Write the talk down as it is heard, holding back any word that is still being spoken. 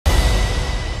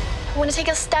Want to take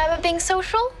a stab at being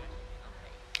social?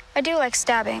 I do like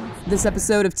stabbing. This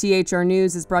episode of THR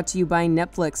News is brought to you by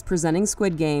Netflix, presenting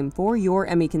Squid Game for your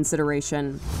Emmy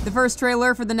consideration. The first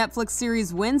trailer for the Netflix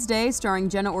series Wednesday, starring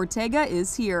Jenna Ortega,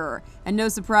 is here. And no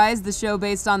surprise, the show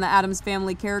based on the Addams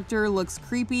family character looks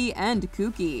creepy and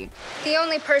kooky. The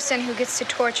only person who gets to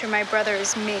torture my brother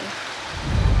is me.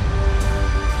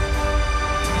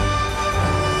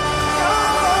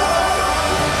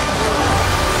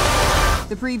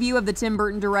 The preview of the Tim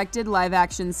Burton directed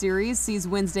live-action series sees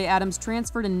Wednesday Addams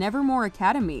transfer to Nevermore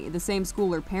Academy, the same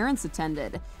school her parents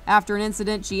attended, after an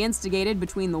incident she instigated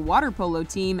between the water polo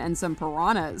team and some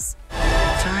piranhas.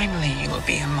 Finally, you will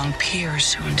be among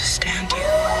peers who understand you.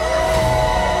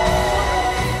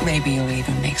 Maybe you'll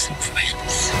even make some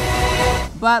friends.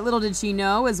 But little did she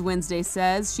know, as Wednesday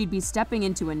says, she'd be stepping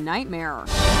into a nightmare.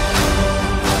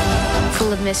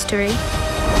 Full of mystery,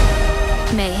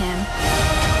 mayhem,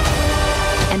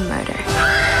 and murder.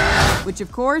 Which, of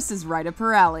course, is right up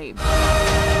her alley.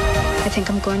 I think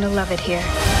I'm going to love it here.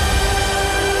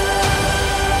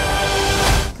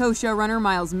 Co-showrunner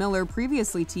Miles Miller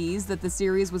previously teased that the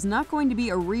series was not going to be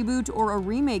a reboot or a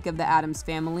remake of the Addams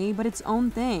family, but its own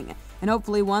thing, and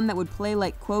hopefully one that would play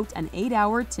like, quote, an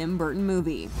 8-hour Tim Burton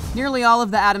movie. Nearly all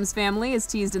of the Addams family is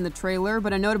teased in the trailer,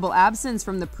 but a notable absence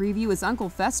from the preview is Uncle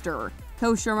Fester.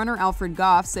 Co-showrunner Alfred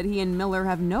Goff said he and Miller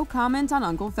have no comment on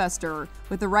Uncle Fester,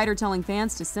 with the writer telling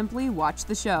fans to simply watch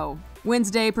the show.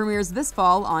 Wednesday premieres this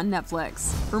fall on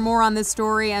Netflix. For more on this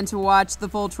story and to watch the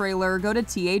full trailer, go to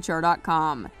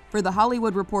THR.com. For The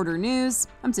Hollywood Reporter News,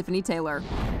 I'm Tiffany Taylor.